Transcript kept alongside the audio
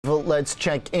let's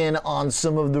check in on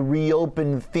some of the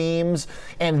reopen themes,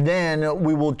 and then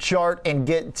we will chart and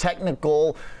get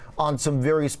technical on some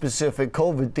very specific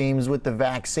COVID themes with the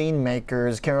vaccine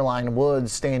makers. Caroline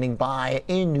Woods standing by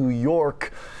in New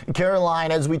York.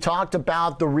 Caroline, as we talked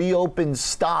about the reopened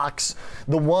stocks,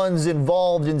 the ones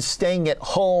involved in staying at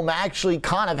home actually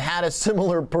kind of had a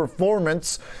similar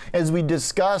performance. As we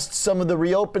discussed, some of the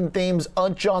reopened themes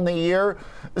unch on the year.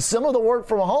 Some of the work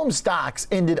from home stocks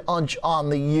ended unch on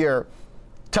the year.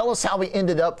 Tell us how we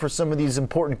ended up for some of these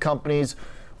important companies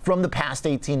from the past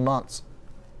 18 months.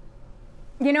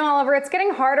 You know, Oliver, it's getting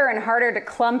harder and harder to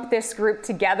clump this group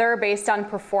together based on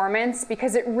performance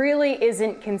because it really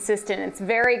isn't consistent. It's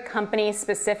very company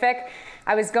specific.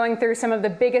 I was going through some of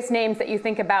the biggest names that you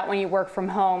think about when you work from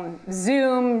home: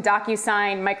 Zoom,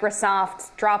 DocuSign, Microsoft,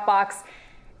 Dropbox.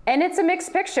 And it's a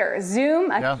mixed picture.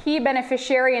 Zoom, a key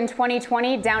beneficiary in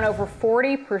 2020, down over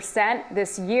 40%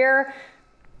 this year.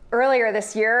 Earlier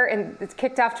this year, and it's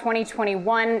kicked off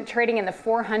 2021, trading in the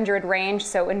 400 range,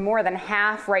 so in more than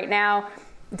half right now.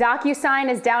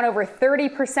 DocuSign is down over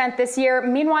 30% this year.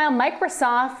 Meanwhile,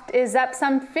 Microsoft is up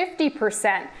some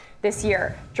 50% this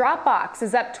year. Dropbox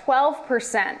is up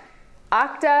 12%.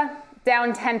 Okta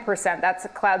down 10%. That's a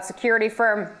cloud security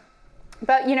firm.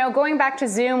 But, you know, going back to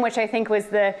Zoom, which I think was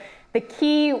the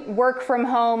key work from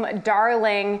home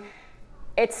darling,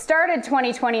 it started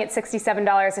 2020 at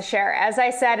 $67 a share. As I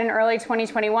said, in early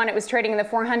 2021, it was trading in the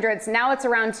 400s. Now it's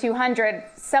around 200.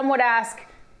 Some would ask,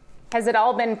 has it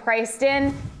all been priced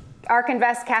in? ARK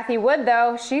Invest Cathie Wood,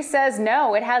 though, she says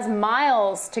no, it has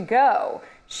miles to go.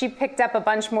 She picked up a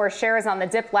bunch more shares on the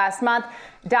dip last month.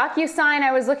 DocuSign,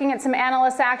 I was looking at some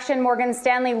analyst action. Morgan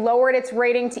Stanley lowered its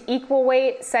rating to equal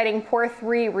weight, citing poor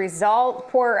Q3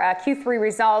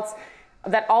 results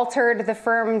that altered the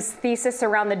firm's thesis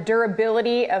around the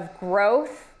durability of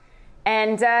growth.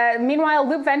 And meanwhile,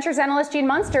 Loop Ventures analyst Gene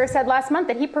Munster said last month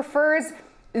that he prefers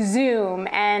Zoom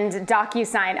and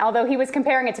DocuSign, although he was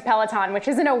comparing it to Peloton, which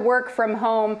isn't a work from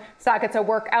home stock, it's a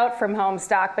work out from home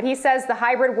stock. But he says the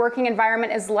hybrid working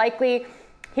environment is likely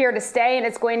here to stay, and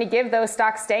it's going to give those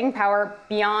stocks staying power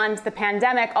beyond the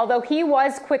pandemic, although he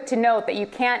was quick to note that you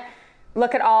can't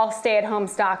look at all stay-at-home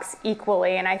stocks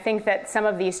equally, and I think that some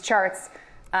of these charts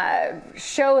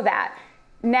show that.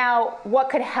 Now, what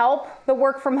could help the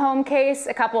work-from-home case?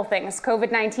 A couple of things.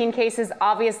 COVID-19 cases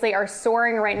obviously are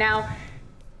soaring right now.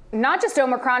 Not just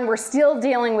Omicron, we're still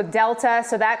dealing with Delta,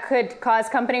 so that could cause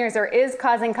companies, or is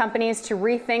causing companies, to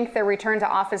rethink their return to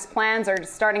office plans or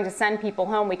starting to send people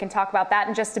home. We can talk about that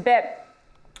in just a bit.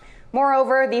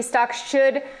 Moreover, these stocks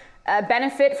should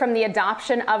benefit from the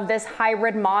adoption of this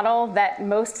hybrid model that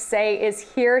most say is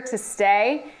here to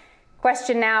stay.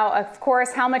 Question now, of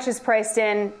course, how much is priced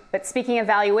in? But speaking of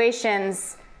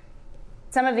valuations,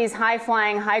 some of these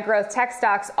high-flying, high-growth tech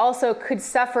stocks also could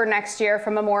suffer next year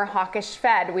from a more hawkish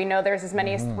Fed. We know there's as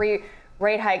many as 3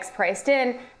 rate hikes priced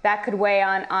in. That could weigh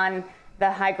on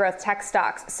the high-growth tech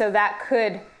stocks. So that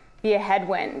could be a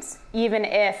headwind, even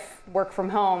if work from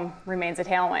home remains a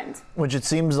tailwind. Which it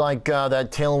seems like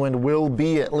that tailwind will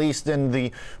be, at least in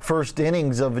the first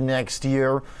innings of next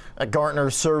year. A Gartner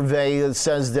survey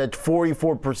says that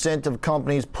 44% of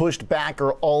companies pushed back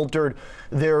or altered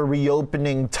their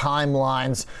reopening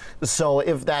timelines. So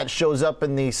if that shows up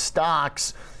in these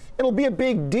stocks, it'll be a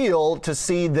big deal to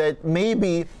see that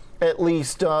maybe at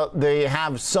least they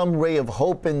have some ray of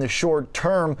hope in the short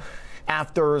term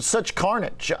after such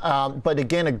carnage. But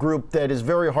again, a group that is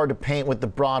very hard to paint with the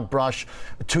broad brush.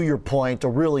 To your point, a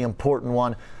really important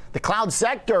one. The cloud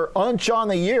sector, unch on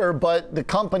the year, but the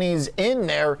companies in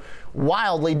there,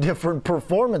 wildly different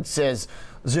performances.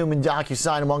 Zoom and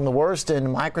DocuSign among the worst, and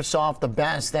Microsoft the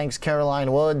best. Thanks,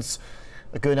 Caroline Woods.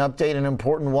 A good update, an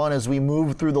important one as we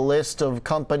move through the list of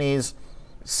companies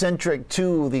centric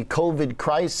to the COVID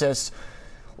crisis.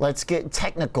 Let's get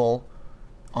technical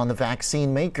on the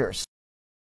vaccine makers.